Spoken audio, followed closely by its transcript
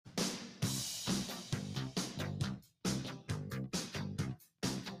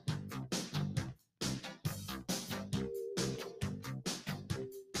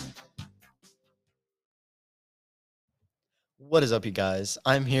What is up, you guys?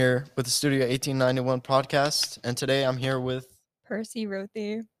 I'm here with the Studio 1891 podcast, and today I'm here with. Percy,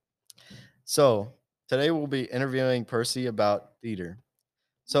 Roathe. So, today we'll be interviewing Percy about theater.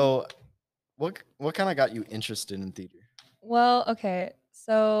 So, what kind of got you interested in theater? Well, okay.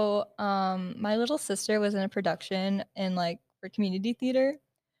 So, my little sister was in a production in for community theater.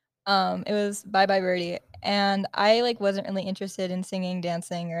 It was Bye Bye Birdie, and I wasn't really interested in singing,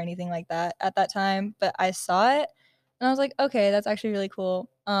 dancing, or anything like that at that time. But I saw it, and I was like, okay, that's actually really cool.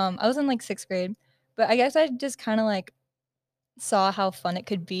 I was in sixth grade, but I guess I just kind of saw how fun it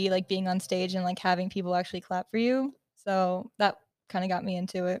could be, like being on stage and having people actually clap for you. So that kind of got me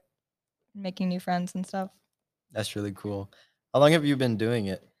into it, making new friends and stuff. That's really cool. How long have you been doing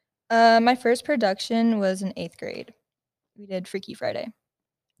it? My first production was in 8th grade. We did Freaky Friday.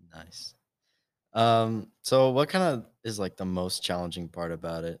 Nice. So what kind of is like the most challenging part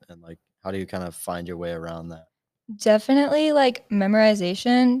about it, and like how do you kind of find your way around that? Definitely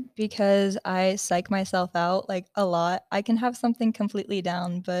memorization because I psych myself out a lot. I can have something completely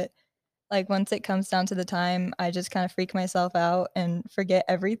down, but once it comes down to the time, I just kind of freak myself out and forget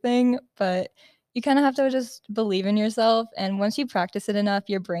everything. But you kind of have to just believe in yourself. And once you practice it enough,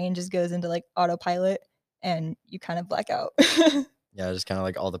 your brain just goes into autopilot and you kind of black out. Yeah, just kind of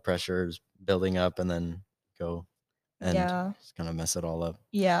like all the pressures building up and then go and Yeah. just kind of mess it all up.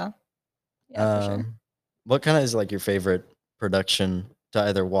 Yeah. Yeah, for sure. Um, what kinda is, like, your favorite production to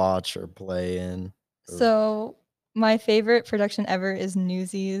either watch or play in? Or So, my favorite production ever is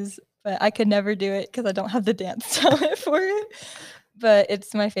Newsies, but I could never do it because I don't have the dance talent for it, but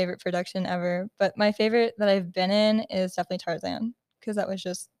it's my favorite production ever. But my favorite that I've been in is definitely Tarzan because that was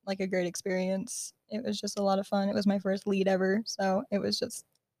just, a great experience. It was just a lot of fun. It was my first lead ever, so it was just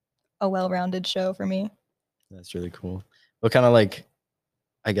a well-rounded show for me. that's really cool. What kinda, like,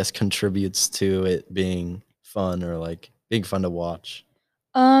 I guess, contributes to it being fun or, like, being fun to watch?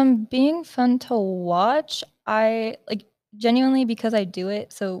 Being fun to watch, I genuinely because I do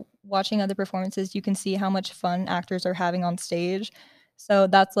it, so watching other performances, you can see how much fun actors are having on stage. So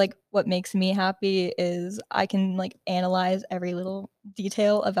that's what makes me happy is I can analyze every little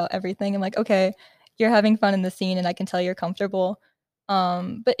detail about everything. I'm like, okay, you're having fun in the scene and I can tell you're comfortable.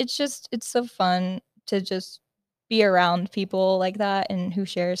 But it's so fun to just be around people like that and who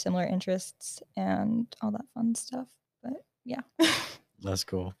share similar interests and all that fun stuff. But yeah. That's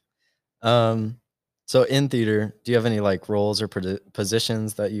cool. Um, so in theater, do you have any, like, roles or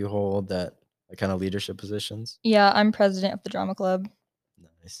positions that you hold that like, kinda leadership positions? Yeah, I'm president of the drama club.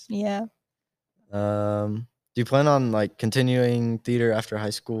 Nice. Yeah. Do you plan on, like, continuing theater after high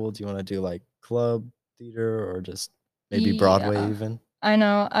school? Do you wanna do, like, club theater or just maybe Broadway Yeah. even? I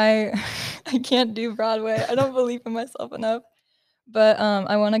know. I I can't do Broadway. I don't believe in myself enough. But,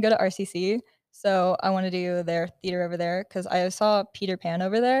 I wanna go to RCC, so I wanna do their theater over there because I saw Peter Pan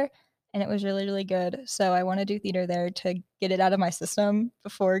over there, and it was really, really good. So I wanna do theater there to get it out of my system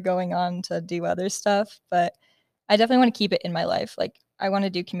before going on to do other stuff, but I definitely wanna keep it in my life. I wanna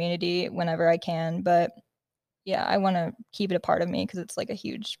do community whenever I can, but yeah, I wanna keep it a part of me because it's a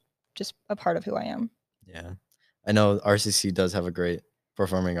huge just a part of who I am. Yeah. I know RCC does have a great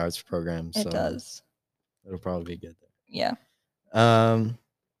performing arts program, It so does. it'll probably be good Yeah. there. Do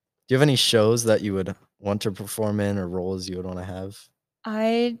you have any shows that you would want to perform in or roles you would wanna have?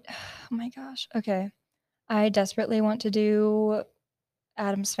 I oh my gosh, okay. I desperately want to do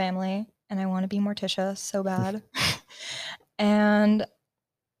Addams Family, and I wanna be Morticia so bad. And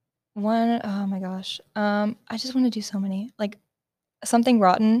oh my gosh, I just wanna do so many. Something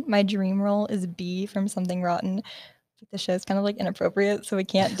Rotten, my dream role is B from Something Rotten, but the show's kind of, inappropriate, so we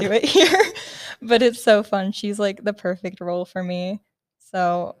can't do it here, but it's so fun. She's, the perfect role for me.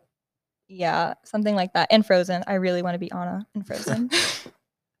 So, yeah, something like that, and Frozen. I really wanna be Anna in Frozen.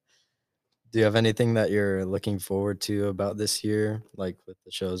 Do you have anything that you're looking forward to about this year, like, with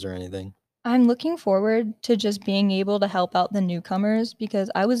the shows or anything? I'm looking forward to just being able to help out the newcomers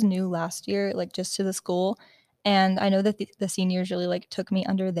because I was new last year, just to the school, and I know that the seniors really, took me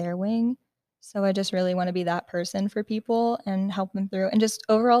under their wing, so I just really wanna be that person for people and help them through and just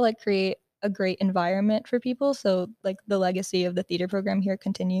overall, create a great environment for people so, the legacy of the theater program here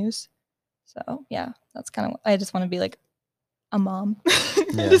continues. So, yeah, that's kinda I just wanna be, a mom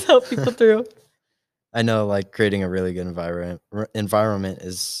and Yeah. just help people through. I know, like, creating a really good environment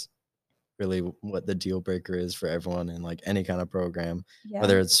is really what the deal breaker is for everyone in, like, any kind of program, Yeah.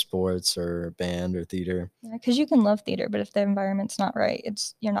 whether it's sports or band or theater. Yeah, because you can love theater, but if the environment's not right,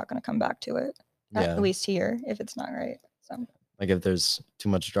 it's you're not gonna come back to it, at Yeah. least here, if it's not right, so Like, if there's too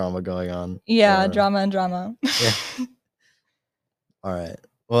much drama going on yeah, or drama and drama. yeah. Alright.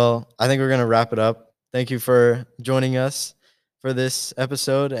 Well, I think we're gonna wrap it up. Thank you for joining us. for this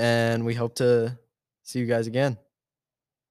episode, and we hope to see you guys again.